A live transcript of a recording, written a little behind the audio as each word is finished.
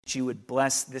that you would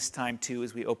bless this time too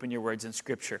as we open your words in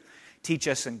Scripture. Teach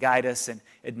us and guide us and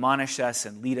admonish us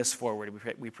and lead us forward.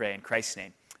 We pray in Christ's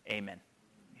name. Amen.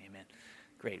 Amen.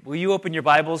 Great. Will you open your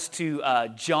Bibles to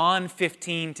John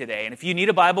 15 today? And if you need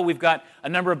a Bible, we've got a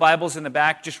number of Bibles in the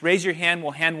back. Just raise your hand.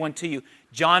 We'll hand one to you.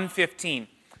 John 15.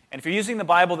 And if you're using the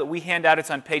Bible that we hand out,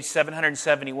 it's on page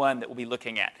 771 that we'll be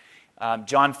looking at.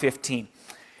 John 15.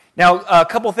 Now, a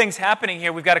couple things happening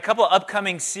here. We've got a couple of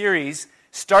upcoming series.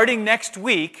 Starting next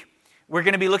week, we're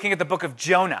going to be looking at the book of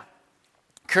Jonah.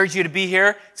 Encourage you to be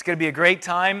here. It's going to be a great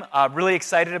time. Really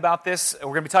excited about this. We're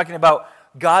going to be talking about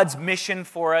God's mission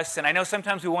for us. And I know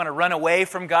sometimes we want to run away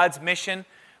from God's mission,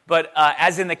 but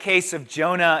as in the case of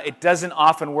Jonah, it doesn't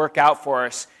often work out for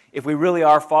us if we really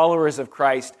are followers of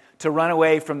Christ to run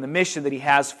away from the mission that He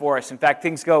has for us. In fact,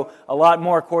 things go a lot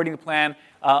more according to plan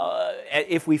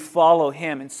if we follow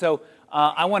Him. And so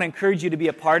I want to encourage you to be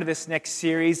a part of this next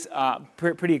series.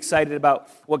 Pretty excited about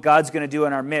what God's going to do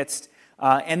in our midst.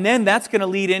 And then that's going to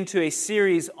lead into a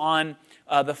series on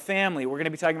the family. We're going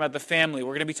to be talking about the family.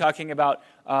 We're going to be talking about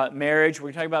marriage.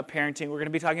 We're going to talk about parenting. We're going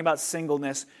to be talking about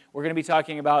singleness. We're going to be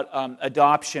talking about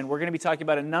adoption. We're going to be talking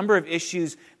about a number of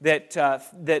issues that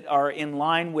are in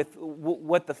line with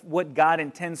what God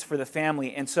intends for the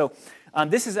family. And so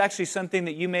this is actually something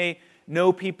that you may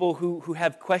know people who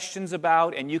have questions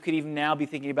about, and you could even now be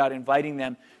thinking about inviting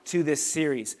them to this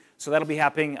series. So that'll be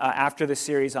happening after the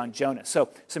series on Jonah. So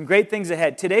some great things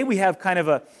ahead. Today we have kind of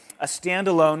a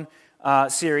standalone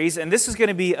series, and this is going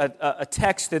to be a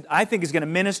text that I think is going to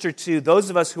minister to those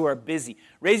of us who are busy.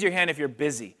 Raise your hand if you're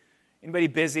busy. Anybody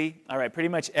busy? All right, pretty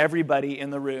much everybody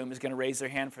in the room is going to raise their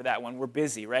hand for that one. We're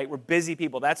busy, right? We're busy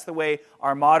people. That's the way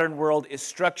our modern world is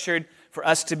structured, for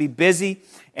us to be busy.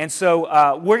 And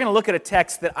so we're going to look at a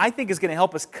text that I think is going to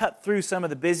help us cut through some of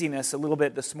the busyness a little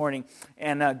bit this morning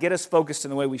and get us focused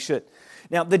in the way we should.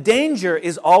 Now, the danger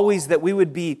is always that we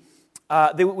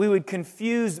would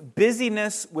confuse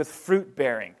busyness with fruit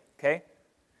bearing, okay?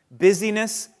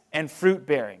 Busyness and fruit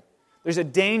bearing. There's a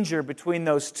danger between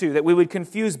those two, that we would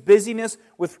confuse busyness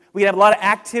with, we have a lot of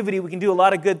activity, we can do a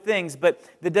lot of good things, but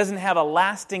that doesn't have a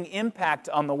lasting impact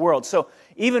on the world. So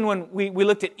even when we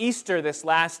looked at Easter this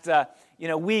last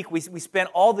week, we spent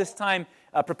all this time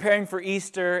preparing for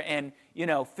Easter and,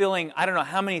 filling, I don't know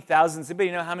how many thousands,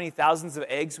 anybody know how many thousands of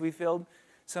eggs we filled?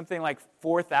 Something like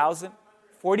 4,000?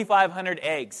 4,500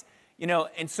 eggs.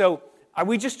 And so are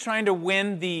we just trying to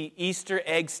win the Easter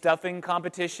egg stuffing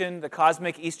competition, the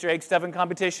cosmic Easter egg stuffing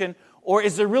competition? Or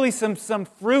is there really some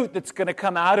fruit that's going to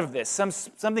come out of this?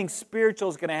 Something spiritual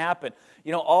is going to happen.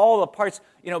 All the parts.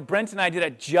 Brent and I did a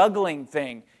juggling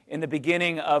thing in the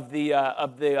beginning of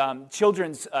the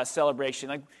children's celebration.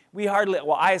 Like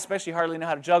I especially hardly know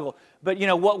how to juggle. But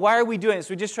why are we doing this?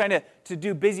 We're just trying to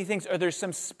do busy things. Or there's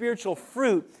some spiritual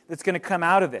fruit that's going to come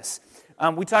out of this.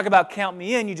 We talk about Count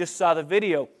Me In. You just saw the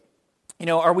video.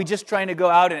 Are we just trying to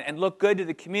go out and look good to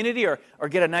the community or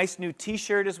get a nice new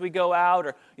T-shirt as we go out?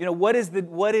 Or, what is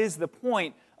the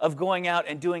point of going out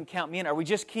and doing Count Me In? Are we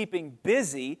just keeping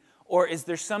busy, or is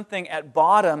there something at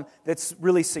bottom that's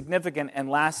really significant and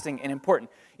lasting and important?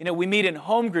 We meet in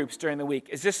home groups during the week.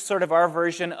 Is this sort of our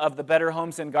version of the Better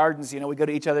Homes and Gardens? We go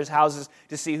to each other's houses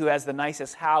to see who has the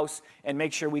nicest house and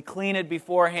make sure we clean it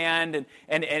beforehand.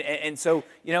 And so,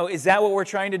 is that what we're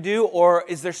trying to do? Or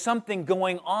is there something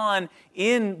going on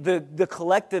in the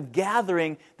collective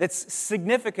gathering that's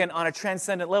significant on a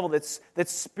transcendent level, that's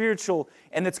spiritual,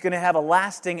 and that's going to have a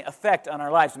lasting effect on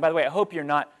our lives? And by the way, I hope you're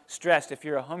not stressed if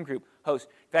you're a home group host.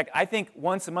 In fact, I think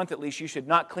once a month at least you should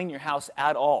not clean your house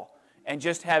at all and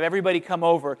just have everybody come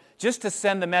over just to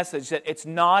send the message that it's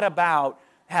not about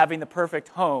having the perfect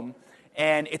home,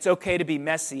 and it's okay to be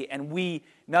messy. And we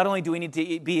not only do we need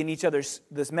to be in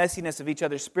this messiness of each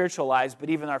other's spiritual lives,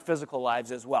 but even our physical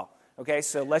lives as well. Okay,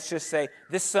 so let's just say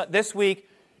this week,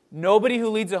 nobody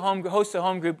who hosts a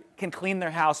home group can clean their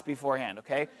house beforehand.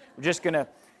 Okay, we're just going to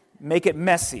make it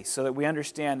messy so that we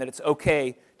understand that it's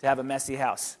okay to have a messy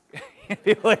house.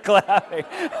 People are clapping.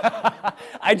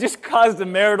 I just caused a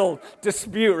marital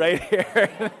dispute right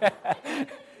here.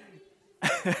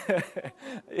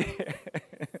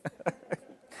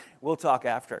 We'll talk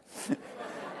after.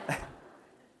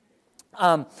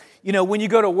 When you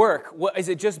go to work, is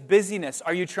it just busyness?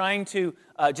 Are you trying to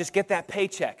just get that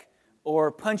paycheck or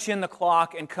punch in the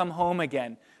clock and come home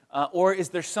again? Or is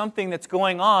there something that's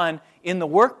going on in the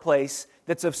workplace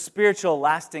that's of spiritual,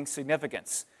 lasting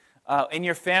significance? In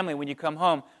your family, when you come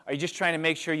home, are you just trying to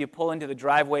make sure you pull into the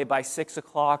driveway by 6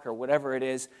 o'clock or whatever it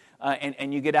is,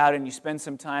 and you get out and you spend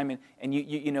some time, and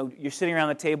you're sitting around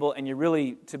the table, and you're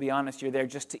really, to be honest, you're there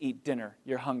just to eat dinner.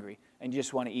 You're hungry. and you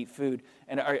just want to eat food?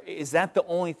 And is that the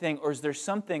only thing, or is there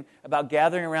something about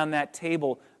gathering around that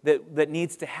table that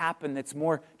needs to happen that's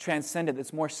more transcendent,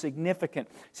 that's more significant?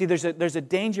 See, there's a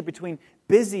danger between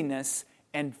busyness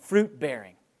and fruit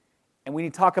bearing. And we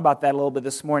need to talk about that a little bit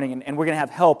this morning, and we're going to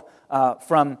have help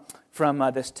from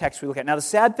this text we look at. Now, the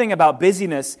sad thing about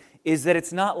busyness is that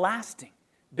it's not lasting.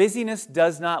 Busyness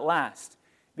does not last,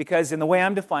 because in the way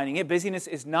I'm defining it, busyness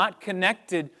is not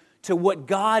connected to what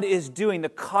God is doing, the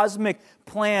cosmic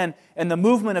plan and the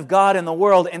movement of God in the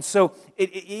world. And so,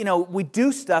 we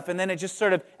do stuff, and then it just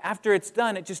sort of, after it's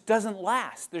done, it just doesn't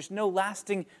last. There's no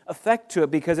lasting effect to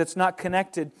it because it's not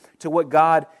connected to what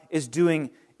God is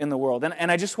doing in the world.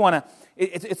 And I just want to,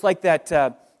 it's like that,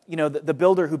 the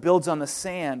builder who builds on the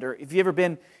sand. Or if you ever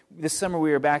been, this summer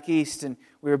we were back east and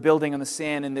we were building on the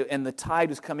sand, and the tide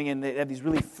was coming in. They have these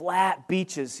really flat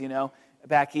beaches,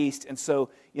 back east. And so,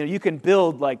 you can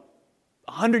build like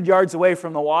 100 yards away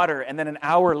from the water, and then an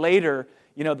hour later,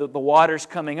 the water's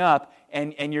coming up,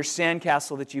 and your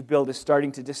sandcastle that you built is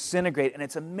starting to disintegrate. And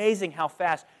it's amazing how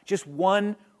fast just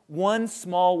one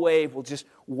small wave will just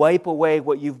wipe away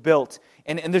what you've built.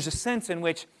 And there's a sense in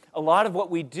which a lot of what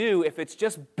we do, if it's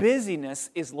just busyness,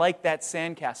 is like that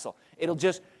sandcastle. It'll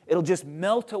just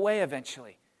melt away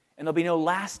eventually, and there'll be no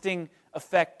lasting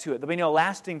effect to it. There'll be no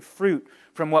lasting fruit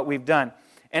from what we've done.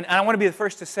 And I want to be the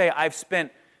first to say I've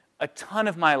spent a ton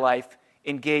of my life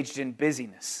engaged in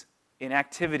busyness, in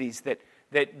activities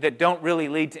that don't really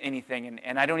lead to anything,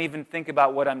 and I don't even think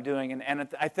about what I'm doing. And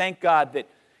I thank God that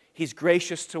He's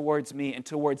gracious towards me and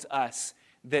towards us,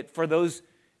 that for those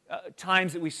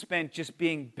times that we spent just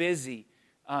being busy,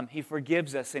 He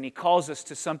forgives us, and He calls us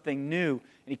to something new,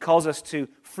 and He calls us to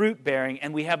fruit bearing,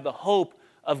 and we have the hope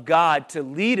of God to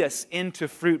lead us into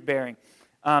fruit bearing.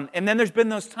 And then there's been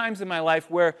those times in my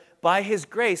life where, by His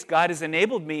grace, God has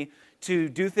enabled me to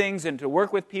do things and to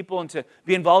work with people and to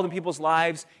be involved in people's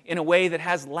lives in a way that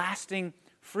has lasting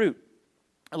fruit.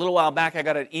 A little while back, I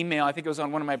got an email, I think it was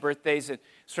on one of my birthdays.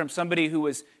 It's from somebody who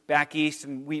was back east,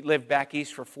 and we lived back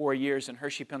east for 4 years in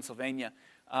Hershey, Pennsylvania,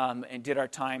 and did our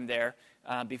time there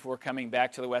before coming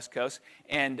back to the West Coast.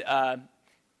 And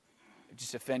it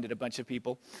just offended a bunch of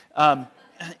people.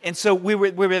 And so we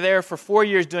were there for 4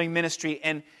 years doing ministry,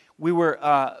 and we were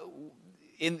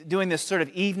doing this sort of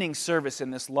evening service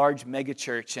in this large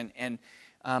megachurch. And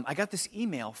I got this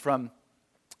email from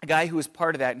a guy who was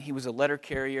part of that, and he was a letter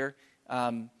carrier,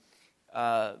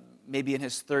 maybe in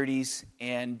his 30s,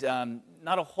 and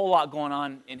not a whole lot going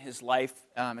on in his life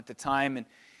at the time.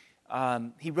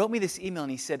 And he wrote me this email,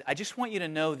 and he said, "I just want you to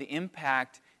know the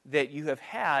impact that you have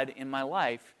had in my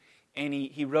life." And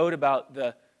he wrote about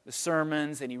the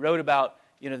sermons, and he wrote about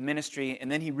the ministry,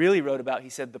 and then he really wrote about, he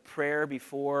said, the prayer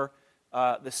before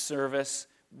the service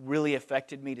really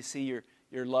affected me to see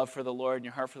your love for the Lord and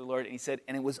your heart for the Lord. And he said,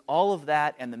 and it was all of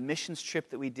that and the missions trip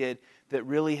that we did that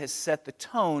really has set the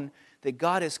tone that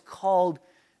God has called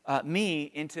me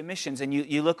into missions. And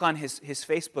you look on his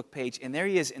Facebook page, and there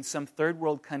he is in some third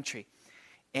world country,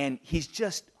 and he's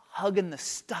just hugging the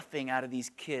stuffing out of these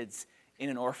kids in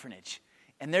an orphanage.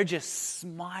 And they're just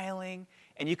smiling,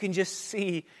 and you can just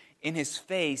see in his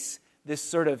face this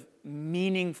sort of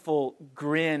meaningful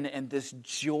grin and this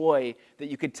joy that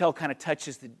you could tell kind of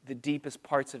touches the deepest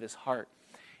parts of his heart.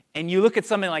 And you look at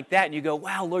something like that and you go,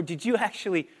 wow, Lord, did you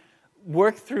actually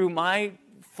work through my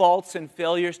faults and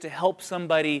failures to help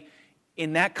somebody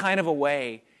in that kind of a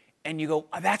way? And you go,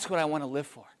 oh, that's what I want to live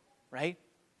for, right?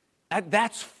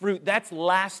 That's fruit. That's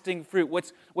lasting fruit.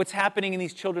 What's happening in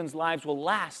these children's lives will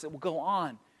last. It will go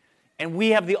on. And we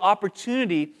have the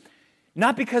opportunity,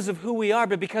 not because of who we are,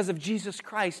 but because of Jesus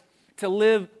Christ, to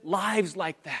live lives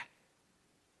like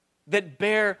that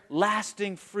bear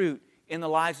lasting fruit in the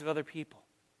lives of other people.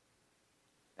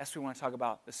 That's what we want to talk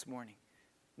about this morning.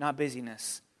 Not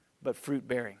busyness, but fruit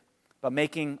bearing, but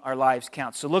making our lives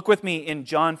count. So look with me in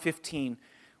John 15.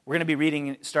 We're going to be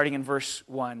reading starting in verse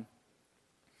 1.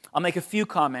 I'll make a few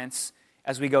comments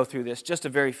as we go through this, just a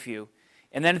very few.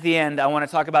 And then at the end, I want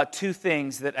to talk about two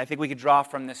things that I think we could draw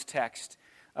from this text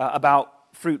about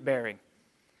fruit bearing.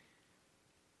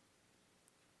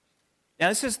 Now,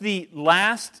 this is the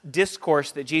last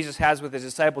discourse that Jesus has with his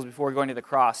disciples before going to the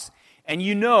cross. And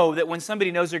you know that when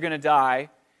somebody knows they're going to die,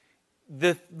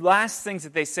 the last things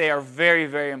that they say are very,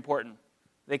 very important.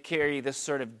 They carry this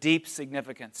sort of deep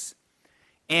significance.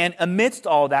 And amidst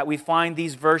all that, we find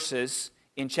these verses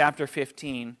in chapter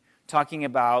 15 talking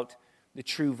about the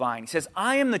true vine. He says,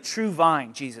 I am the true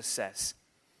vine, Jesus says,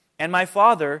 and my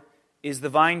Father is the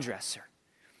vine dresser.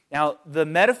 Now, the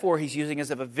metaphor he's using is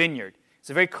of a vineyard. It's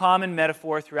a very common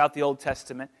metaphor throughout the Old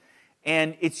Testament,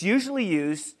 and it's usually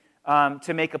used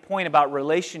to make a point about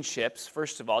relationships,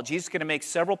 first of all. Jesus is going to make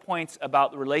several points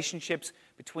about the relationships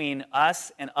between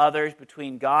us and others,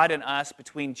 between God and us,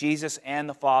 between Jesus and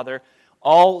the Father.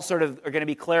 All sort of are going to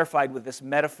be clarified with this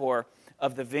metaphor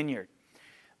of the vineyard.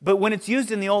 But when it's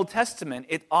used in the Old Testament,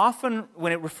 it often,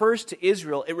 when it refers to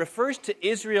Israel, it refers to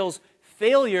Israel's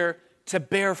failure to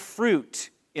bear fruit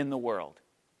in the world.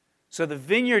 So the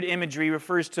vineyard imagery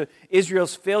refers to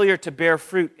Israel's failure to bear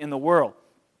fruit in the world.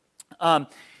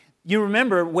 You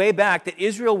remember way back that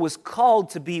Israel was called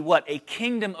to be what? A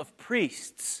kingdom of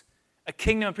priests. A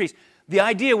kingdom of priests. The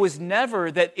idea was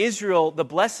never that Israel, the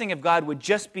blessing of God, would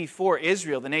just be for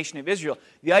Israel, the nation of Israel.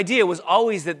 The idea was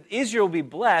always that Israel would be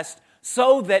blessed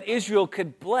so that Israel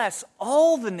could bless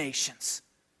all the nations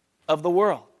of the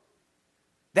world.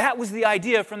 That was the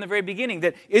idea from the very beginning,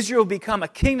 that Israel would become a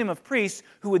kingdom of priests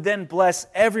who would then bless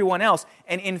everyone else.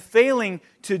 And in failing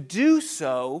to do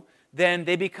so, then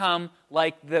they become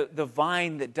like the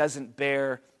vine that doesn't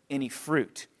bear any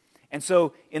fruit. And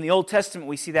so in the Old Testament,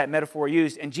 we see that metaphor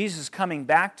used, and Jesus is coming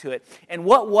back to it. And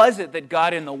what was it that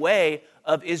got in the way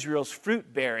of Israel's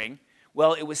fruit bearing?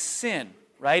 Well, it was sin,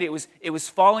 right? It was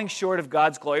falling short of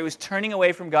God's glory. It was turning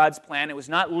away from God's plan. It was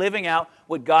not living out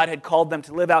what God had called them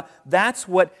to live out. That's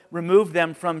what removed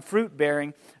them from fruit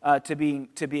bearing to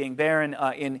being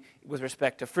barren with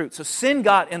respect to fruit. So sin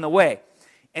got in the way.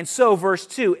 And so, verse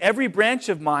 2, every branch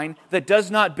of mine that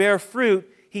does not bear fruit,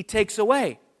 he takes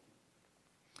away.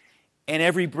 And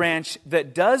every branch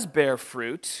that does bear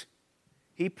fruit,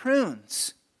 he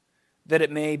prunes, that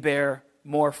it may bear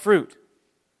more fruit.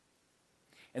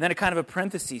 And then a kind of a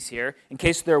parenthesis here, in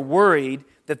case they're worried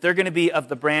that they're going to be of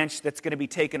the branch that's going to be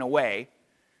taken away.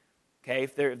 Okay,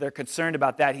 if they're concerned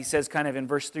about that, he says kind of in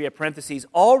verse 3, a parenthesis,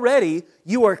 already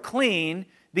you are clean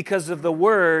because of the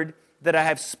word that I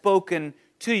have spoken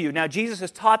to you. Now, Jesus has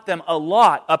taught them a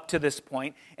lot up to this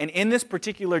point, and in this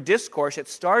particular discourse, it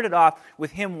started off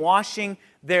with him washing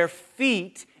their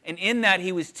feet, and in that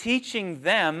he was teaching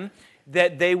them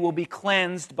that they will be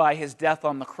cleansed by his death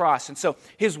on the cross. And so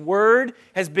his word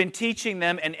has been teaching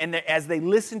them, and as they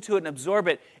listen to it and absorb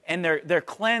it, and they're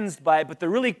cleansed by it, but they're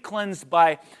really cleansed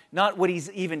by not what he's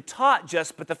even taught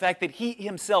just, but the fact that he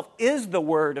himself is the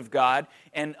Word of God.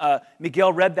 And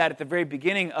Miguel read that at the very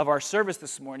beginning of our service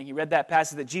this morning. He read that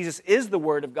passage that Jesus is the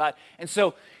Word of God. And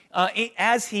so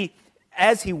as he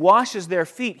washes their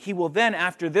feet, he will then,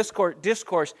 after this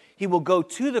discourse, he will go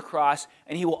to the cross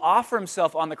and he will offer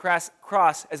himself on the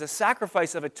cross as a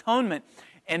sacrifice of atonement.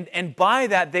 And by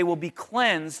that, they will be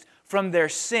cleansed from their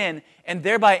sin and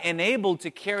thereby enabled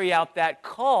to carry out that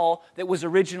call that was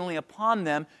originally upon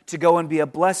them to go and be a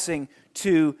blessing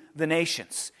to the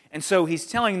nations. And so he's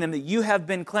telling them that you have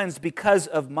been cleansed because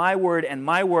of my word and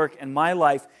my work and my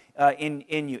life in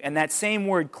you. And that same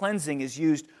word, cleansing, is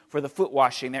used for the foot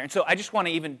washing there. And so I just want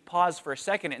to even pause for a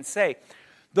second and say,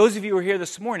 those of you who are here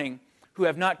this morning who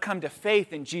have not come to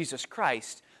faith in Jesus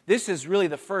Christ, this is really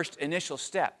the first initial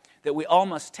step that we all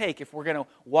must take if we're going to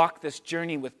walk this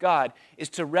journey with God, is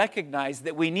to recognize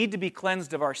that we need to be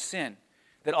cleansed of our sin,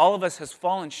 that all of us has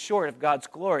fallen short of God's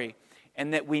glory,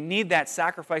 and that we need that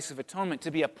sacrifice of atonement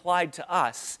to be applied to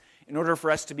us in order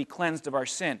for us to be cleansed of our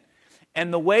sin.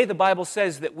 And the way the Bible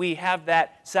says that we have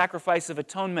that sacrifice of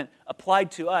atonement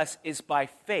applied to us is by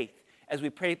faith. As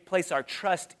we place our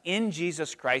trust in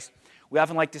Jesus Christ, we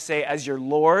often like to say as your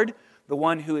Lord, the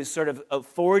one who is sort of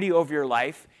authority over your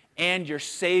life, and your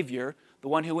Savior, the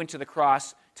one who went to the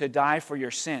cross to die for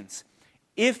your sins.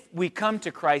 If we come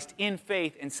to Christ in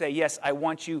faith and say, yes, I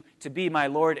want you to be my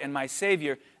Lord and my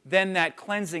Savior, then that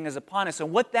cleansing is upon us.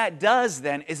 And what that does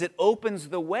then is it opens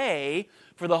the way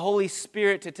for the Holy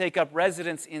Spirit to take up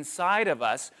residence inside of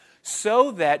us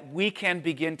so that we can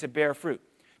begin to bear fruit.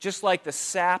 Just like the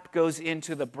sap goes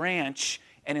into the branch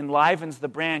and enlivens the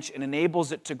branch and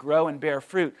enables it to grow and bear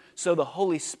fruit, so the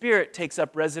Holy Spirit takes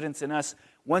up residence in us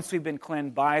once we've been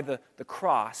cleansed by the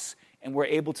cross, and we're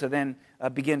able to then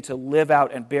begin to live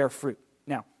out and bear fruit.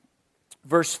 Now,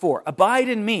 verse 4, abide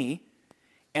in me,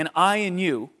 and I in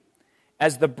you,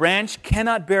 as the branch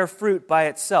cannot bear fruit by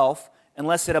itself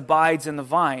unless it abides in the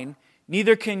vine,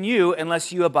 neither can you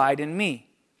unless you abide in me.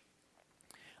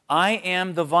 I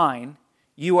am the vine,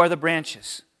 you are the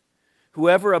branches.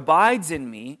 Whoever abides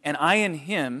in me, and I in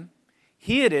him,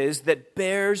 he it is that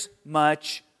bears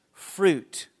much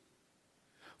fruit.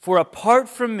 For apart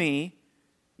from me,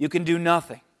 you can do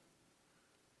nothing.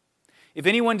 If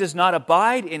anyone does not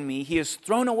abide in me, he is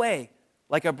thrown away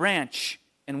like a branch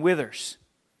and withers.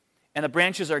 And the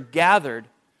branches are gathered,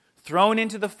 thrown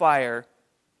into the fire,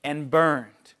 and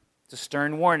burned. It's a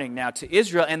stern warning now to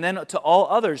Israel and then to all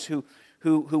others who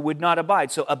would not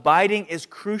abide. So abiding is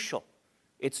crucial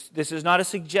This is not a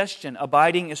suggestion.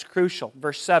 Abiding is crucial.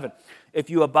 Verse 7, if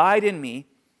you abide in me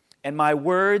and my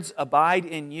words abide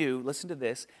in you, listen to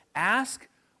this, ask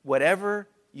whatever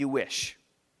you wish,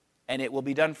 and it will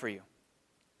be done for you.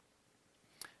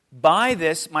 By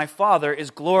this my Father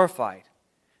is glorified,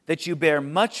 that you bear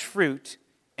much fruit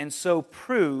and so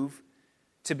prove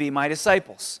to be my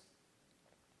disciples.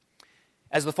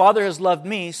 As the Father has loved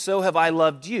me, so have I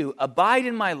loved you. Abide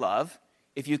in my love.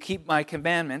 If you keep my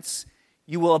commandments,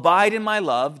 you will abide in my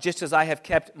love, just as I have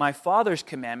kept my Father's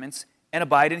commandments and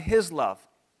abide in his love.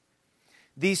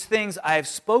 These things I have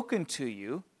spoken to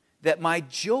you, that my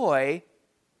joy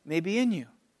may be in you,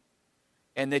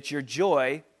 and that your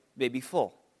joy may be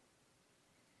full.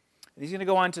 And he's going to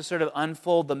go on to sort of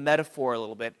unfold the metaphor a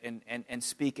little bit and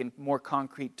speak in more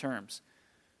concrete terms.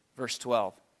 Verse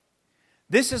 12.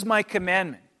 This is my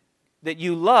commandment, that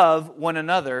you love one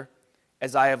another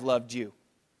as I have loved you.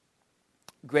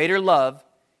 Greater love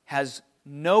has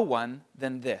no one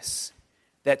than this,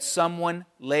 that someone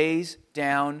lays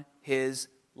down his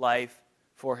life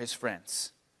for his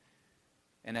friends.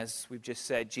 And as we've just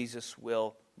said, Jesus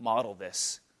will model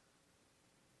this.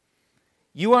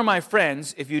 You are my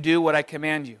friends if you do what I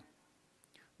command you.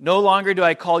 No longer do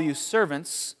I call you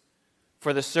servants,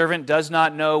 for the servant does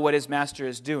not know what his master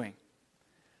is doing.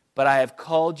 But I have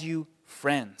called you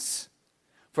friends.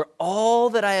 For all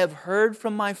that I have heard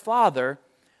from my Father,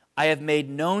 I have made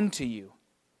known to you.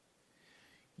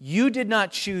 You did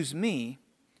not choose me,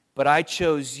 but I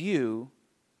chose you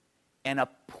and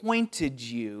appointed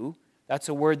you. That's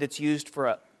a word that's used for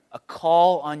a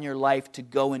call on your life to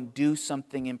go and do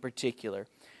something in particular.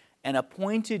 And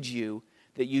appointed you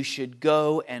that you should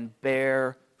go and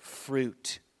bear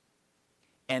fruit,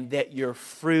 and that your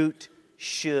fruit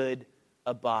should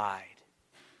abide.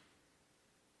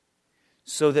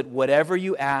 So that whatever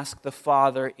you ask the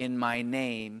Father in my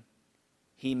name,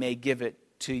 he may give it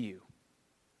to you.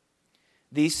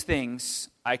 These things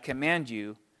I command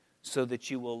you so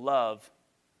that you will love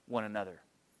one another.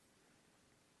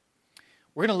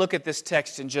 We're going to look at this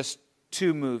text in just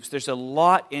two moves. There's a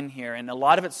lot in here, and a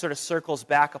lot of it sort of circles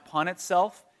back upon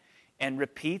itself and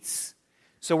repeats.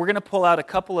 So we're going to pull out a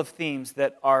couple of themes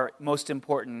that are most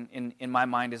important in my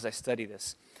mind as I study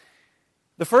this.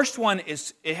 The first one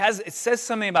is, it says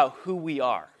something about who we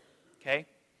are, okay?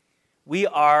 We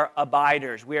are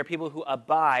abiders. We are people who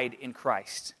abide in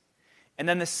Christ. And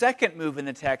then the second move in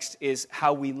the text is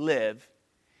how we live.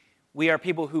 We are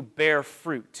people who bear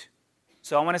fruit.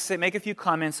 So I want to make a few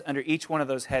comments under each one of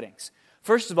those headings.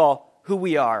 First of all, who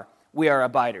we are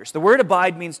abiders. The word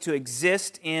abide means to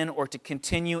exist in or to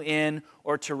continue in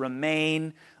or to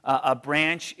remain. A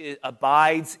branch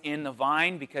abides in the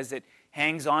vine because it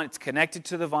hangs on, it's connected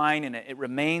to the vine and it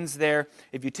remains there.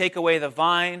 If you take away the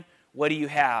vine, what do you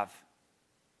have?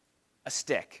 A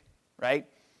stick, right?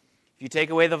 If you take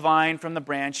away the vine from the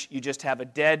branch, you just have a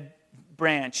dead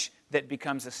branch that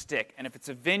becomes a stick. And if it's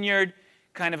a vineyard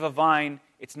kind of a vine,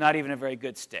 it's not even a very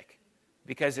good stick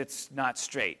because it's not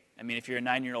straight. I mean, if you're a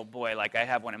 9-year-old boy like I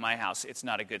have one in my house, it's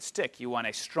not a good stick. You want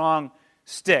a strong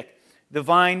stick. The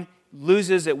vine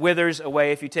loses, it withers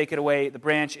away if you take it away, the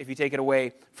branch if you take it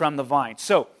away from the vine.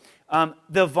 So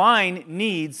the vine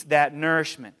needs that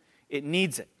nourishment. It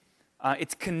needs it.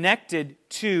 It's connected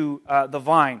to the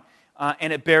vine,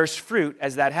 and it bears fruit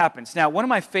as that happens. Now, one of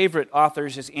my favorite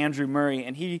authors is Andrew Murray,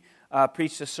 and he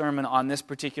preached a sermon on this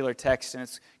particular text, and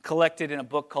it's collected in a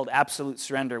book called Absolute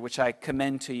Surrender, which I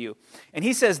commend to you. And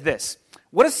he says this,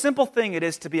 what a simple thing it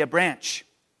is to be a branch,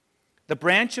 the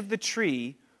branch of the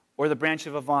tree or the branch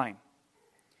of a vine.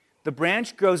 The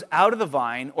branch grows out of the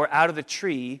vine or out of the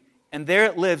tree, and there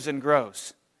it lives and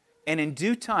grows, and in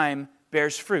due time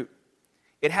bears fruit.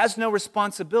 It has no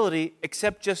responsibility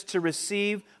except just to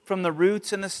receive from the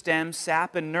roots and the stems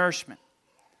sap and nourishment.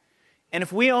 And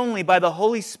if we only, by the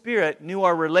Holy Spirit, knew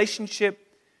our relationship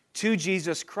to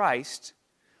Jesus Christ,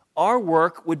 our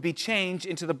work would be changed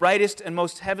into the brightest and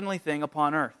most heavenly thing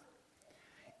upon earth.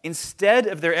 Instead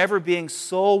of there ever being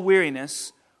soul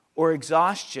weariness or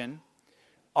exhaustion,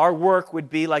 our work would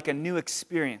be like a new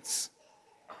experience,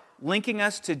 linking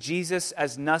us to Jesus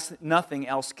as nothing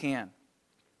else can.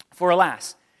 For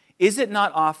alas, is it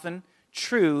not often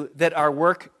true that our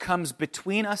work comes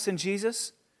between us and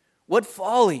Jesus? What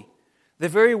folly! The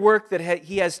very work that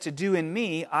he has to do in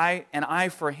me, I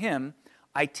for him,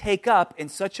 I take up in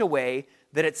such a way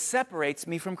that it separates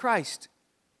me from Christ.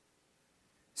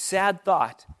 Sad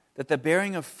thought that the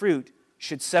bearing of fruit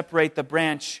should separate the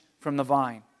branch from the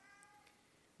vine.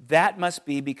 That must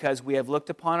be because we have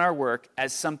looked upon our work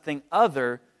as something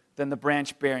other than the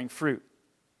branch bearing fruit.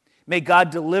 May God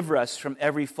deliver us from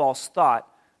every false thought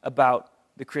about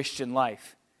the Christian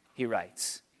life, he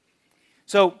writes.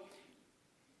 So,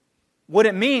 what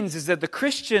it means is that the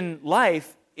Christian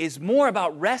life is more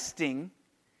about resting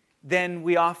than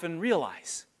we often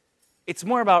realize. It's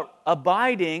more about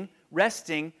abiding,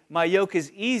 resting, my yoke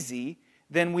is easy,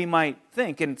 than we might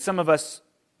think. And some of us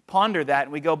ponder that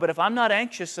and we go, but if I'm not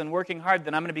anxious and working hard,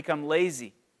 then I'm going to become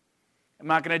lazy. I'm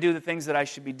not going to do the things that I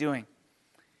should be doing.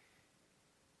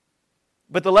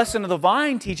 But the lesson of the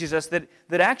vine teaches us that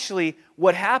actually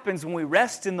what happens when we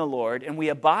rest in the Lord and we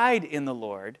abide in the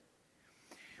Lord,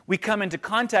 we come into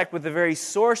contact with the very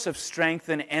source of strength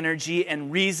and energy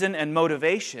and reason and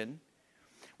motivation,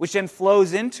 which then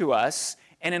flows into us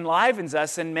and enlivens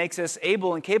us and makes us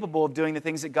able and capable of doing the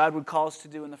things that God would call us to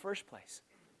do in the first place.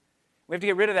 We have to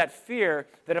get rid of that fear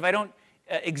that if I don't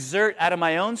exert out of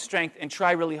my own strength and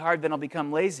try really hard, then I'll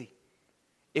become lazy.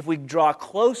 If we draw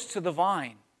close to the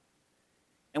vine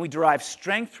and we derive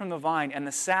strength from the vine and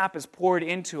the sap is poured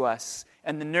into us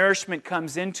and the nourishment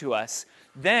comes into us,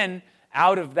 then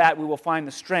out of that we will find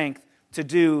the strength to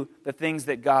do the things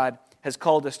that God has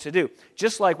called us to do.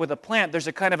 Just like with a plant, there's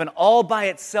a kind of an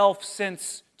all-by-itself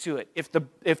sense to it.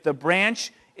 If the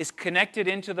branch is connected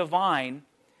into the vine,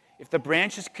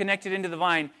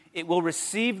 it will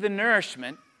receive the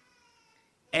nourishment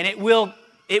and it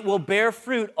will bear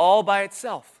fruit all by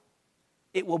itself.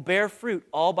 It will bear fruit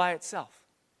all by itself.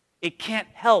 It can't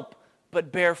help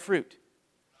but bear fruit.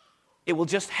 It will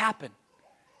just happen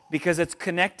because it's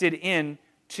connected in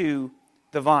to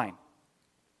the vine.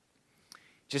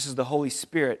 Just as the Holy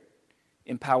Spirit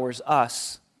empowers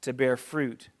us to bear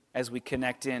fruit as we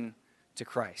connect in to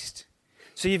Christ.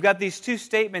 So you've got these two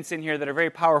statements in here that are very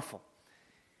powerful.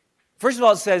 First of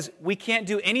all, it says, we can't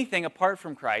do anything apart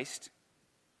from Christ.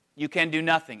 You can do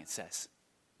nothing, it says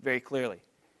very clearly.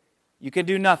 You can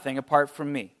do nothing apart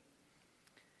from me.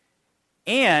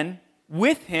 And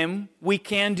with him, we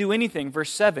can do anything.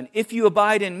 Verse 7, if you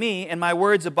abide in me and my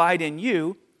words abide in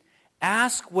you,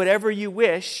 ask whatever you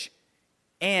wish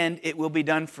and it will be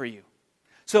done for you.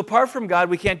 So apart from God,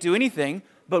 we can't do anything,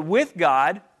 but with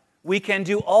God, we can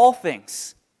do all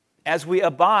things as we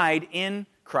abide in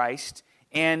Christ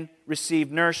and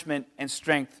receive nourishment and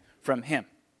strength from him.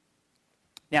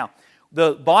 Now,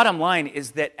 the bottom line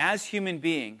is that as human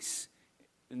beings,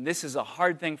 and this is a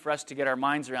hard thing for us to get our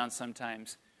minds around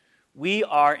sometimes, we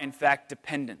are in fact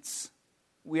dependents.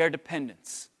 We are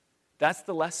dependents. That's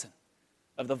the lesson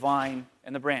of the vine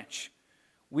and the branch.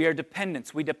 We are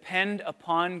dependents. We depend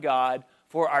upon God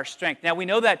for our strength. Now, we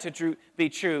know that to be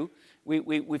true.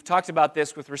 We've talked about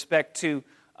this with respect to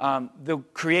the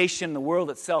creation, the world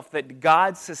itself, that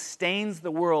God sustains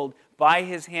the world by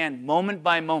his hand, moment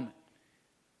by moment.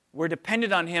 We're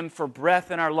dependent on him for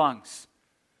breath in our lungs,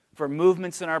 for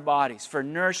movements in our bodies, for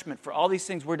nourishment, for all these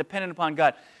things. We're dependent upon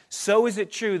God. So is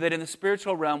it true that in the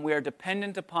spiritual realm, we are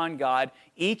dependent upon God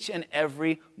each and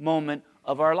every moment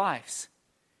of our lives.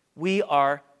 We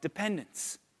are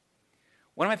dependents.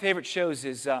 One of my favorite shows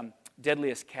is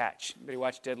Deadliest Catch. Anybody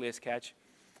watch Deadliest Catch?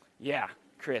 Yeah,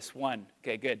 Chris, one.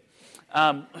 Okay, good.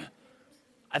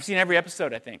 I've seen every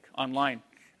episode, I think, online.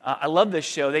 I love this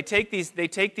show. They take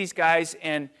these guys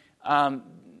and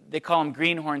they call them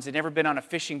greenhorns. They've never been on a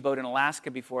fishing boat in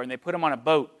Alaska before, and they put them on a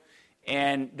boat,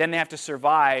 and then they have to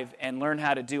survive and learn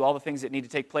how to do all the things that need to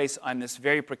take place on this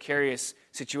very precarious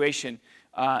situation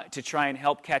to try and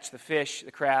help catch the fish,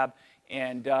 the crab,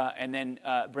 and then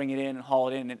bring it in and haul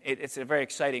it in. And it's a very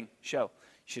exciting show. You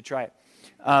should try it.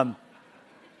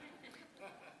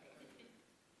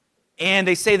 And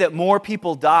they say that more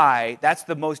people die. That's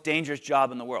the most dangerous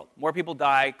job in the world. More people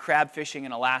die crab fishing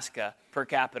in Alaska per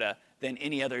capita than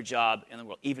any other job in the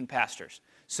world, even pastors.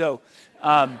 So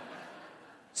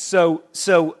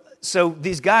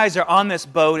these guys are on this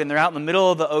boat, and they're out in the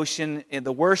middle of the ocean, in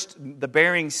the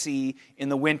Bering Sea in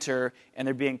the winter, and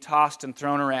they're being tossed and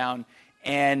thrown around,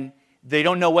 and they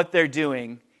don't know what they're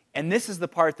doing. And this is the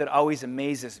part that always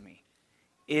amazes me,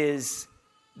 is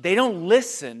they don't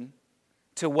listen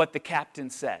to what the captain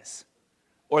says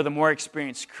or the more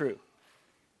experienced crew.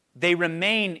 They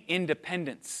remain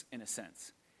independents, in a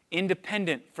sense.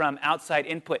 Independent from outside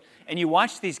input. And you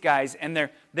watch these guys, and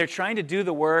they're trying to do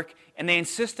the work, and they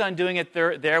insist on doing it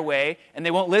their way, and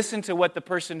they won't listen to what the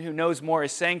person who knows more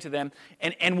is saying to them.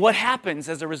 And what happens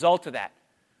as a result of that?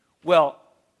 Well,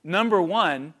 number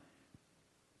one,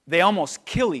 they almost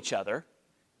kill each other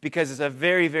because it's a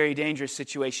very, very dangerous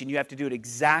situation. You have to do it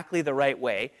exactly the right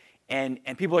way, and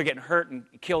people are getting hurt and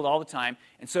killed all the time.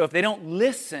 And so if they don't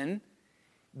listen,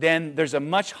 then there's a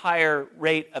much higher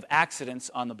rate of accidents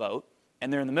on the boat,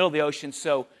 and they're in the middle of the ocean.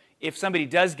 So if somebody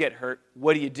does get hurt,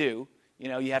 what do?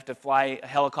 You have to fly a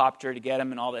helicopter to get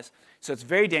them and all this. So it's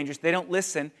very dangerous. They don't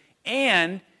listen.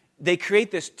 And they create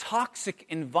this toxic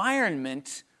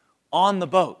environment on the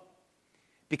boat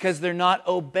because they're not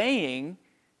obeying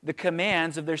the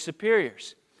commands of their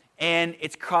superiors. And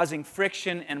it's causing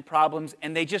friction and problems.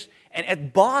 And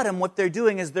at bottom, what they're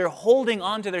doing is they're holding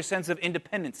on to their sense of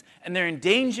independence. And they're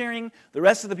endangering the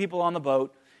rest of the people on the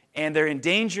boat. And they're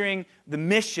endangering the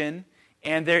mission.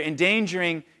 And they're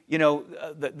endangering,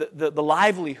 the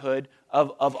livelihood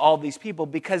of all these people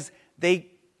because they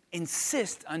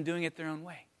insist on doing it their own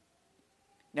way.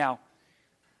 Now,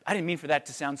 I didn't mean for that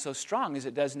to sound so strong as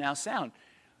it does now sound.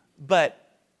 But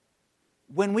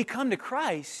when we come to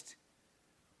Christ,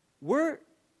 we're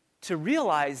to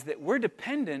realize that we're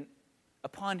dependent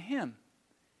upon Him.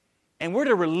 And we're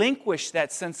to relinquish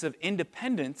that sense of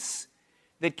independence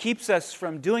that keeps us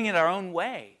from doing it our own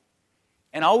way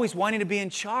and always wanting to be in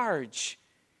charge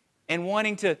and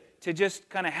wanting to just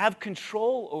kind of have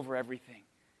control over everything.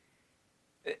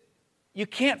 You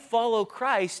can't follow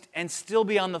Christ and still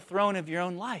be on the throne of your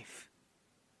own life.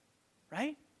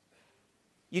 Right?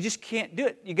 You just can't do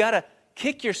it. You got to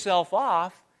kick yourself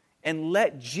off and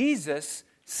let Jesus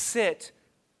sit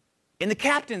in the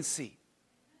captain's seat.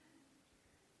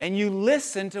 And you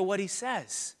listen to what He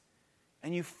says.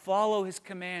 And you follow His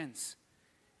commands.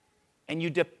 And you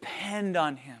depend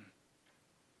on Him.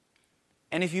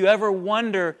 And if you ever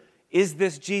wonder, is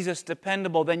this Jesus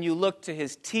dependable? Then you look to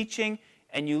His teaching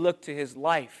and you look to His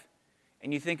life.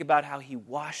 And you think about how He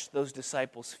washed those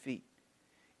disciples' feet.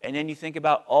 And then you think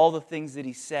about all the things that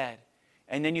He said.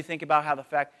 And then you think about how the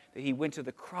fact that He went to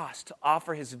the cross to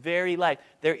offer His very life.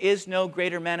 There is no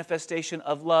greater manifestation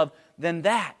of love than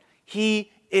that.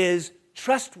 He is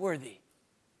trustworthy.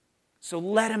 So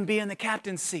let Him be in the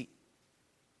captain's seat.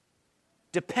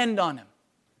 Depend on Him.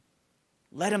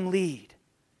 Let Him lead.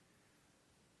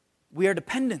 We are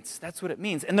dependents. That's what it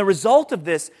means. And the result of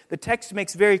this, the text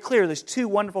makes very clear. There's two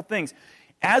wonderful things.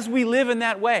 As we live in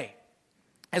that way,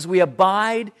 as we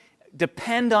abide,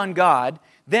 depend on God,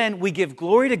 then we give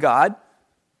glory to God.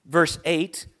 Verse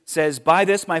 8 says, "By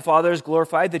this my Father is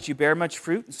glorified, that you bear much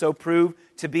fruit, and so prove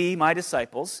to be my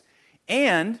disciples."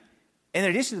 And in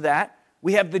addition to that,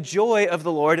 we have the joy of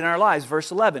the Lord in our lives. Verse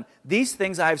 11, "These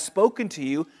things I have spoken to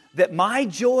you, that my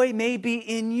joy may be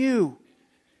in you,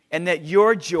 and that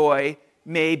your joy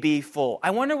may be full."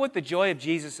 I wonder what the joy of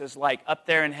Jesus is like up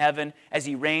there in heaven as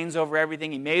He reigns over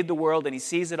everything. He made the world and He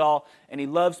sees it all and He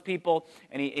loves people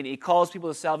and He calls people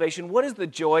to salvation. What is the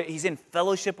joy? He's in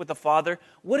fellowship with the Father.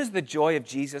 What is the joy of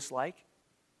Jesus like?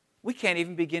 We can't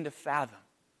even begin to fathom.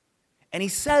 And He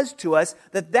says to us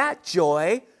that that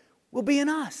joy will be in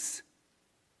us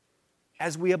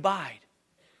as we abide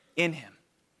in Him.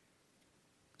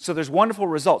 So there's wonderful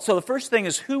results. So the first thing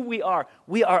is who we are.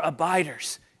 We are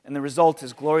abiders. And the result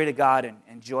is glory to God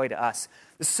and joy to us.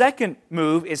 The second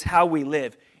move is how we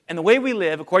live. And the way we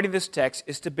live, according to this text,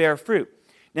 is to bear fruit.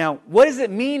 Now, what does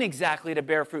it mean exactly to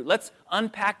bear fruit? Let's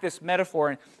unpack this metaphor.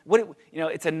 And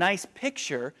it's a nice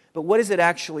picture, but what does it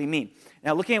actually mean?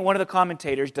 Now, looking at one of the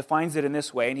commentators defines it in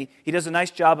this way, and he does a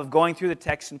nice job of going through the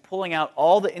text and pulling out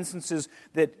all the instances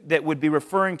that would be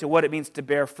referring to what it means to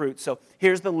bear fruit. So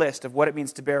here's the list of what it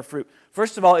means to bear fruit.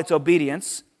 First of all, it's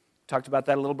obedience. Talked about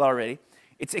that a little bit already.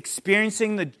 It's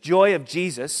experiencing the joy of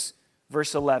Jesus,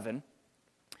 verse 11.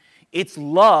 It's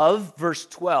love, verse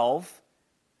 12.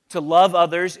 To love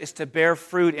others is to bear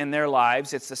fruit in their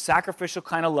lives. It's the sacrificial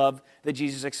kind of love that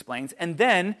Jesus explains. And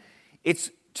then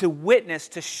it's to witness,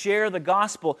 to share the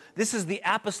gospel. This is the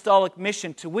apostolic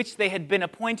mission to which they had been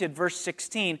appointed, verse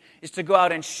 16, is to go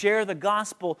out and share the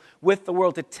gospel with the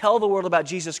world, to tell the world about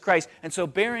Jesus Christ. And so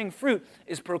bearing fruit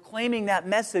is proclaiming that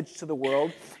message to the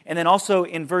world. And then also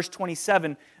in verse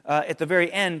 27, at the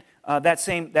very end, that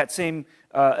same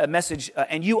message,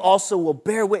 and you also will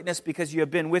bear witness because you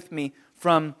have been with me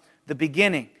from the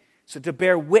beginning. So to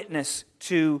bear witness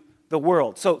to the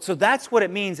world. So that's what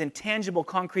it means in tangible,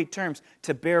 concrete terms,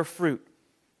 to bear fruit.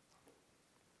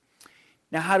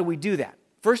 Now, how do we do that?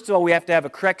 First of all, we have to have a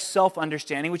correct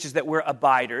self-understanding, which is that we're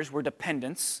abiders, we're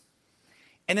dependents.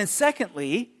 And then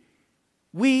secondly,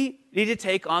 we need to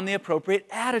take on the appropriate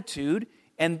attitude,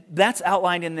 and that's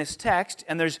outlined in this text.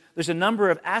 And there's a number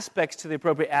of aspects to the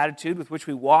appropriate attitude with which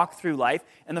we walk through life.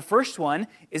 And the first one,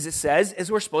 is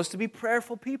we're supposed to be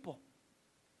prayerful people.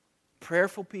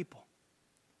 Prayerful people.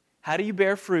 How do you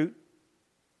bear fruit?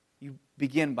 You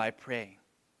begin by praying.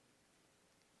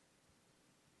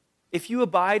 If you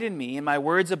abide in me and my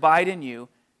words abide in you,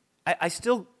 I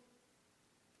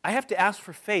have to ask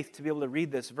for faith to be able to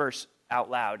read this verse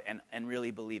out loud and really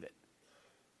believe it.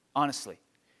 Honestly.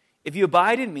 If you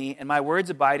abide in me and my words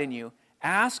abide in you,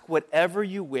 Ask whatever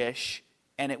you wish,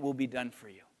 and it will be done for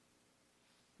you.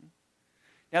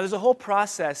 Now, there's a whole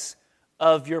process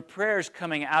of your prayers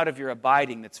coming out of your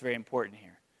abiding that's very important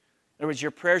here. In other words,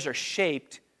 your prayers are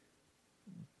shaped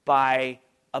by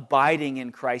abiding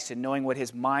in Christ and knowing what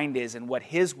His mind is and what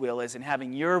His will is and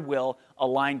having your will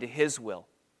aligned to His will.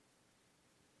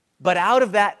 But out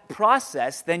of that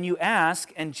process, then you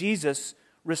ask and Jesus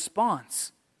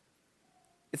responds.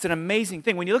 It's an amazing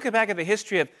thing. When you look back at the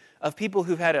history of people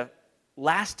who've had a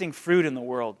lasting fruit in the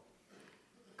world,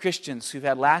 Christians who've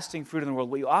had lasting fruit in the world,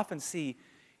 what you often see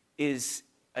is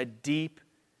a deep,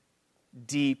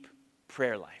 deep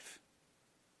prayer life.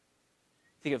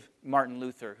 Think of Martin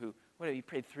Luther, who he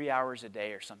prayed 3 hours a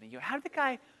day or something. How did the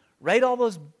guy write all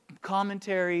those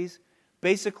commentaries,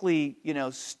 basically,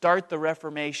 start the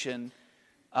Reformation,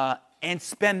 and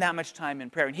spend that much time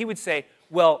in prayer? And he would say,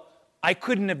 well, I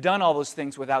couldn't have done all those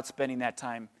things without spending that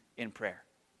time in prayer.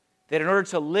 That in order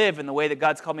to live in the way that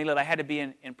God's called me to live, I had to be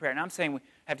in prayer. And I'm saying we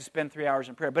have to spend 3 hours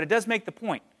in prayer. But it does make the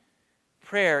point.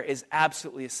 Prayer is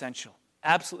absolutely essential,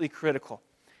 absolutely critical.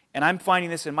 And I'm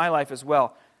finding this in my life as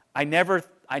well. I never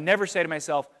say to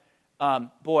myself,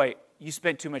 boy, you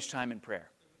spent too much time in prayer.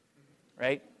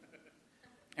 Right?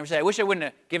 I never say, I wish I wouldn't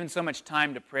have given so much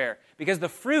time to prayer. Because the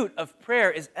fruit of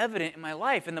prayer is evident in my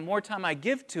life. And the more time I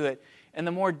give to it, and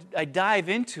the more I dive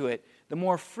into it, the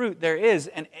more fruit there is.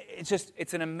 And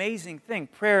it's an amazing thing.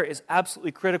 Prayer is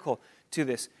absolutely critical to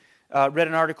this. Read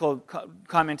an article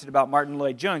commented about Martin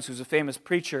Lloyd-Jones, who's a famous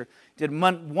preacher, did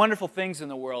wonderful things in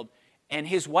the world. And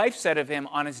his wife said of him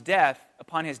upon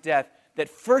his death, that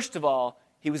first of all,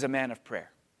 he was a man of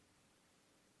prayer.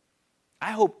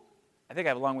 I think I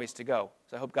have a long ways to go,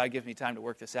 so I hope God gives me time to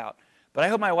work this out. But I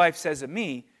hope my wife says of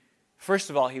me, first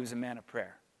of all, he was a man of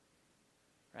prayer.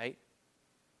 Right?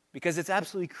 Because it's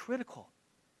absolutely critical.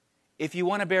 If you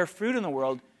want to bear fruit in the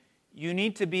world, you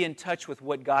need to be in touch with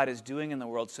what God is doing in the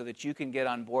world so that you can get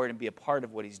on board and be a part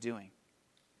of what He's doing.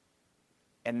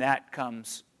 And that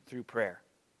comes through prayer.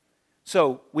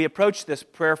 So we approach this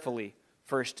prayerfully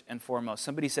first and foremost.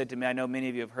 Somebody said to me, I know many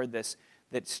of you have heard this,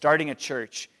 that starting a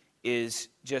church is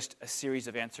just a series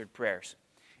of answered prayers.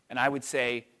 And I would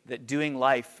say that doing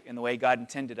life in the way God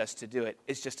intended us to do it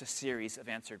is just a series of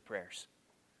answered prayers.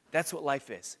 That's what life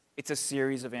is. It's a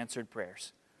series of answered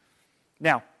prayers.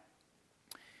 Now,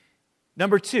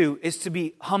 number 2 is to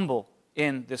be humble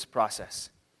in this process.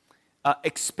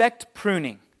 Expect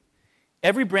pruning.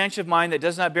 Every branch of mine that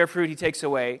does not bear fruit, He takes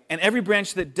away. And every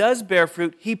branch that does bear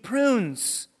fruit, He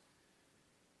prunes.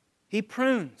 He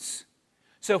prunes.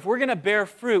 So if we're going to bear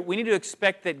fruit, we need to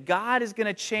expect that God is going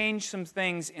to change some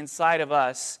things inside of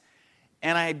us.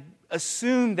 And I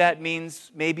assume that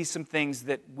means maybe some things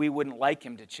that we wouldn't like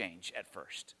Him to change at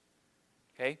first.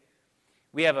 Okay?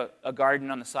 We have a garden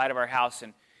on the side of our house,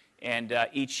 and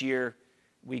each year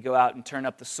we go out and turn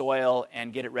up the soil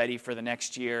and get it ready for the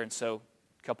next year. And so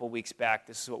a couple weeks back,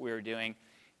 this is what we were doing.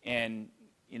 And,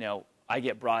 I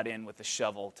get brought in with a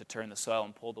shovel to turn the soil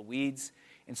and pull the weeds.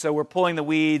 And so we're pulling the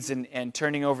weeds and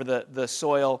turning over the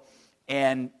soil.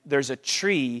 And there's a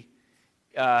tree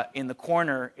in the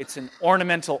corner. It's an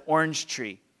ornamental orange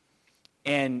tree.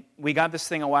 And we got this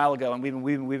thing a while ago, and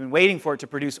we've been waiting for it to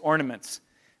produce ornaments.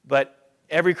 But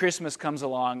every Christmas comes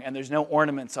along, and there's no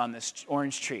ornaments on this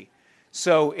orange tree.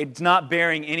 So it's not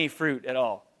bearing any fruit at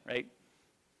all, right?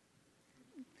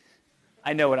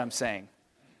 I know what I'm saying.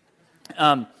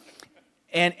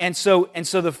 And so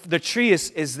the tree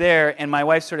is there, and my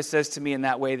wife sort of says to me in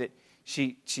that way that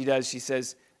she does. She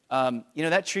says,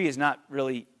 that tree is not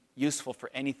really useful for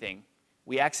anything.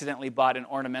 We accidentally bought an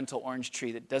ornamental orange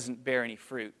tree that doesn't bear any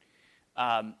fruit.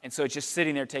 And so it's just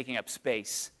sitting there taking up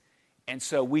space. And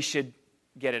so we should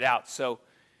get it out. So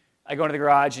I go into the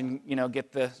garage and,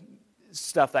 get the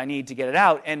stuff that I need to get it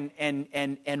out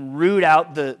and root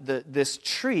out this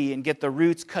tree and get the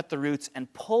roots, cut the roots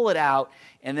and pull it out.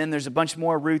 And then there's a bunch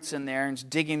more roots in there and just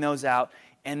digging those out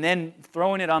and then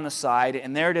throwing it on the side.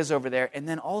 And there it is over there. And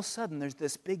then all of a sudden there's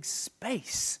this big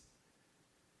space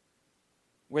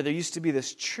where there used to be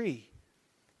this tree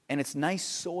and it's nice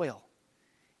soil.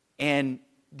 And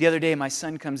the other day my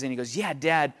son comes in, he goes, yeah,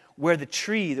 Dad, where the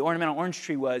tree, the ornamental orange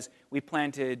tree was, we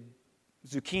planted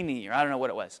zucchini, or I don't know what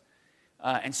it was.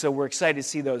 And so we're excited to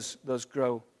see those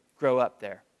grow up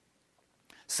there.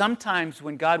 Sometimes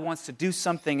when God wants to do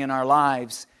something in our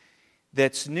lives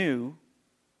that's new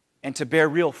and to bear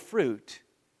real fruit,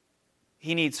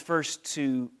 He needs first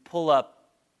to pull up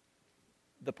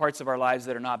the parts of our lives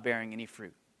that are not bearing any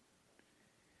fruit.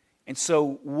 And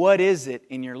so what is it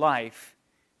in your life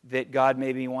that God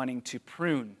may be wanting to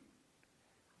prune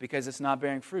because it's not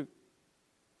bearing fruit?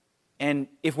 And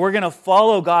if we're going to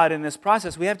follow God in this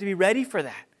process, we have to be ready for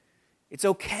that. It's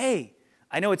okay.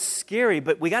 I know it's scary,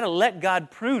 but we got to let God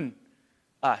prune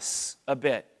us a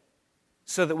bit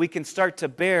so that we can start to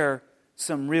bear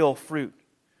some real fruit.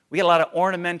 We got a lot of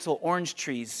ornamental orange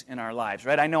trees in our lives,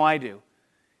 right? I know I do.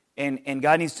 And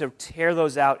God needs to tear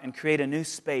those out and create a new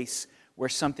space where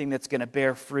something that's going to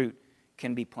bear fruit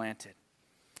can be planted.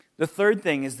 The third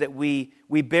thing is that we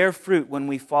bear fruit when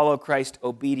we follow Christ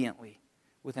obediently,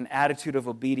 with an attitude of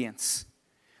obedience.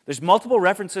 There's multiple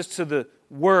references to the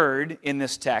Word in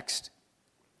this text.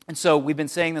 And so we've been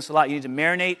saying this a lot. You need to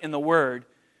marinate in the Word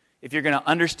if you're going to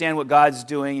understand what God's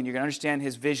doing and you're going to understand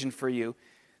His vision for you.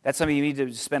 That's something you need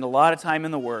to spend a lot of time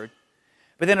in the Word.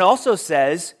 But then it also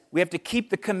says we have to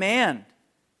keep the command.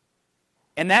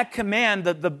 And that command,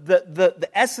 the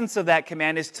essence of that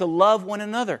command is to love one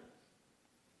another.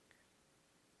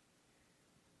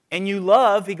 And you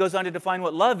love, he goes on to define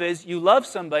what love is, you love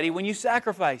somebody when you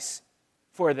sacrifice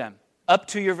for them, up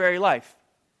to your very life.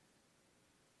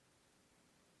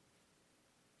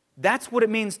 That's what it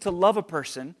means to love a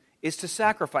person, is to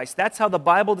sacrifice. That's how the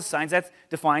Bible defines,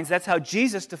 that's how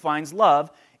Jesus defines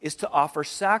love, is to offer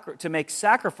to make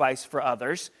sacrifice for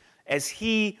others as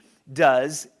He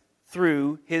does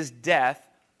through His death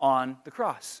on the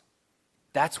cross.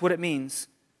 That's what it means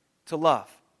to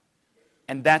love.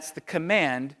 And that's the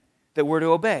command that we're to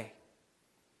obey.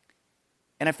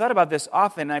 And I've thought about this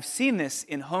often, and I've seen this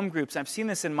in home groups, I've seen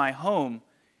this in my home.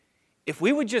 If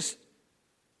we would just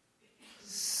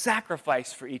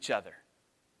sacrifice for each other,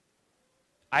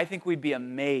 I think we'd be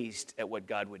amazed at what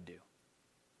God would do.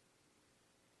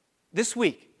 This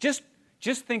week, just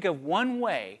think of one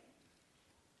way,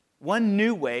 one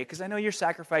new way, because I know you're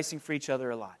sacrificing for each other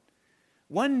a lot.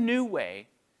 One new way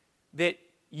that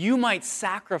you might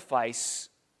sacrifice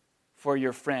for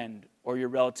your friend or your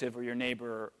relative or your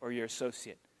neighbor or your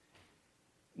associate.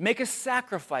 Make a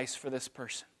sacrifice for this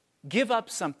person. Give up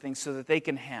something so that they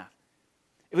can have.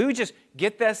 If we would just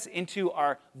get this into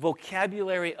our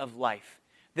vocabulary of life,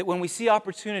 that when we see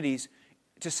opportunities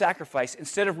to sacrifice,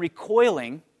 instead of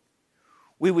recoiling,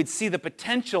 we would see the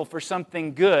potential for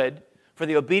something good, for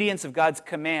the obedience of God's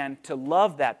command to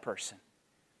love that person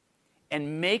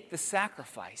and make the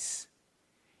sacrifice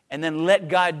and then let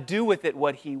God do with it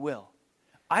what He will.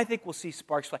 I think we'll see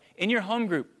sparks fly. In your home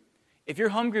group, if your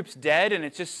home group's dead and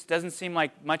it just doesn't seem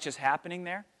like much is happening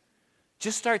there,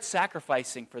 just start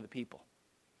sacrificing for the people.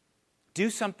 Do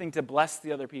something to bless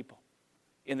the other people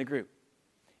in the group.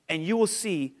 And you will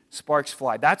see sparks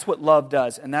fly. That's what love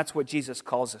does, and that's what Jesus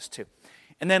calls us to.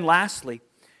 And then lastly,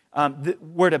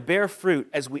 we're to bear fruit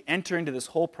as we enter into this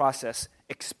whole process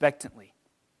expectantly.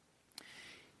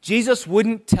 Jesus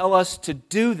wouldn't tell us to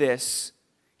do this.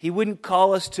 He wouldn't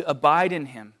call us to abide in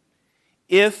Him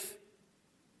if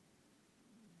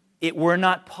it were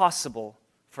not possible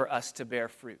for us to bear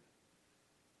fruit.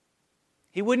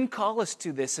 He wouldn't call us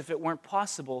to this if it weren't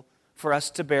possible for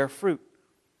us to bear fruit.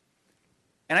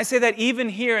 And I say that even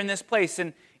here in this place,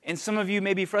 and some of you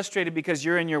may be frustrated because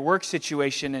you're in your work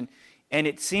situation and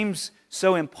it seems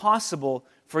so impossible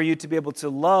for you to be able to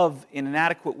love in an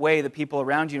adequate way the people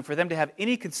around you and for them to have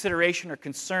any consideration or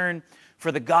concern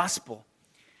for the gospel.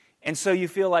 And so you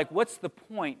feel like, what's the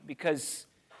point? Because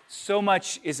so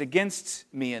much is against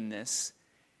me in this.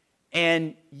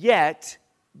 And yet,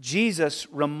 Jesus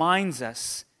reminds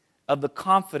us of the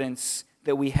confidence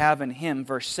that we have in Him.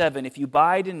 Verse 7, if you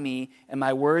abide in me and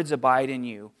my words abide in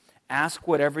you, ask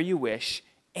whatever you wish,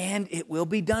 and it will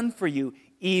be done for you,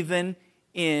 even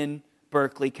in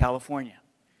Berkeley, California,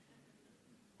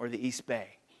 or the East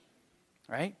Bay.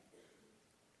 Right?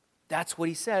 That's what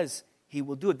He says. He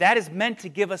will do it. That is meant to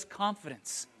give us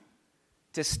confidence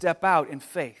to step out in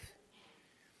faith.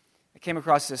 I came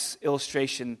across this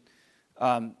illustration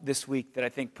this week that I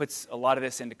think puts a lot of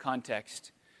this into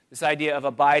context. This idea of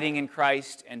abiding in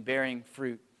Christ and bearing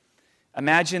fruit.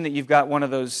 Imagine that you've got one of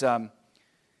those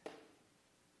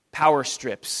power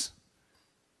strips,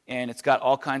 and it's got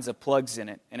all kinds of plugs in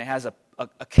it, and it has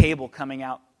a cable coming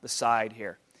out the side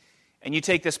here. And you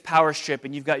take this power strip,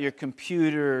 and you've got your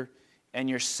computer and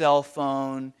your cell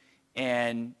phone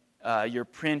and your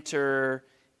printer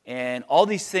and all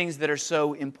these things that are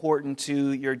so important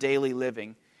to your daily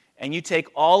living. And you take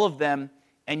all of them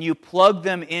and you plug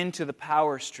them into the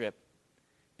power strip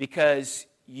because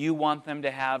you want them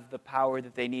to have the power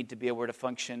that they need to be able to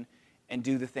function and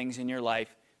do the things in your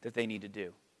life that they need to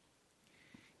do.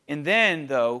 And then,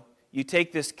 though, you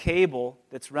take this cable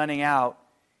that's running out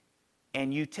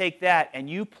and you take that and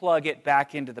you plug it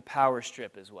back into the power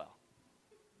strip as well.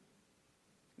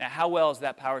 Now, how well is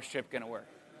that power strip going to work?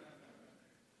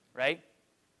 Right?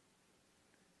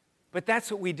 But that's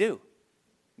what we do.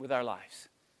 with our lives.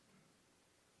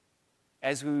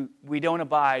 As we don't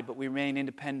abide, but we remain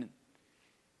independent.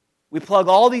 We plug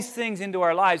all these things into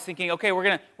our lives thinking, okay, we're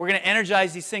gonna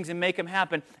energize these things and make them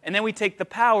happen. And then we take the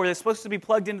power that's supposed to be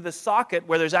plugged into the socket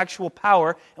where there's actual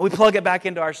power, and we plug it back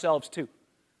into ourselves too.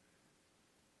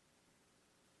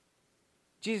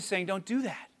 Jesus is saying, don't do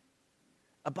that.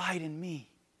 Abide in me.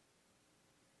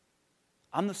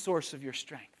 I'm the source of your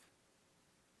strength.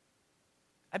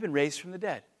 I've been raised from the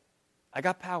dead. I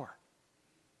got power.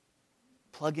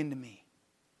 Plug into me.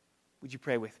 Would you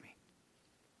pray with me?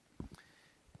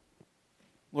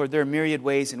 Lord, there are myriad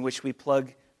ways in which we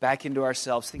plug back into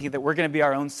ourselves, thinking that we're going to be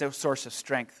our own source of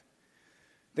strength,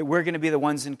 that we're going to be the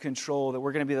ones in control, that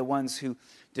we're going to be the ones who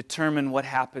determine what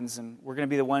happens, and we're going to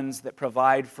be the ones that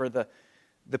provide for the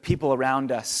people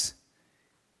around us.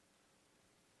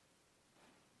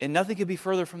 And nothing could be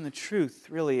further from the truth,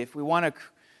 really, if we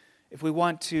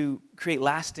want to create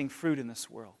lasting fruit in this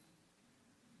world.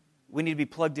 We need to be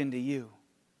plugged into you,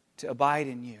 to abide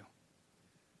in you,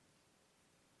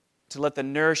 to let the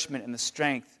nourishment and the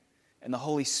strength and the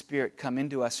Holy Spirit come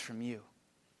into us from you.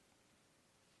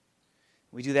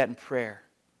 We do that in prayer,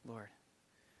 Lord.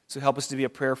 So help us to be a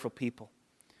prayerful people.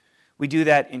 We do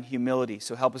that in humility,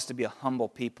 so help us to be a humble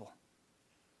people.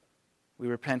 We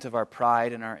repent of our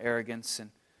pride and our arrogance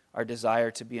and our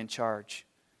desire to be in charge.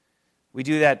 We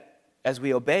do that as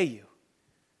we obey you.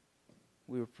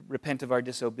 We repent of our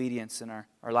disobedience and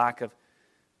our lack of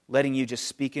letting you just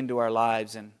speak into our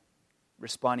lives and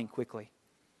responding quickly.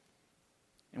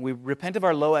 And we repent of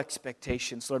our low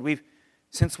expectations. Lord,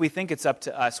 since we think it's up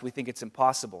to us, we think it's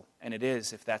impossible, and it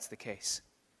is if that's the case.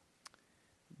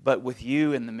 But with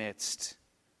you in the midst,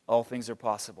 all things are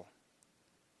possible.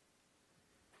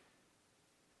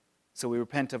 So we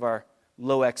repent of our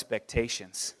low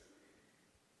expectations,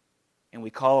 and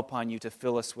we call upon you to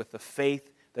fill us with the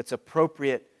faith that's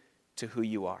appropriate to who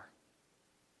you are.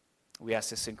 We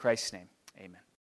ask this in Christ's name. Amen.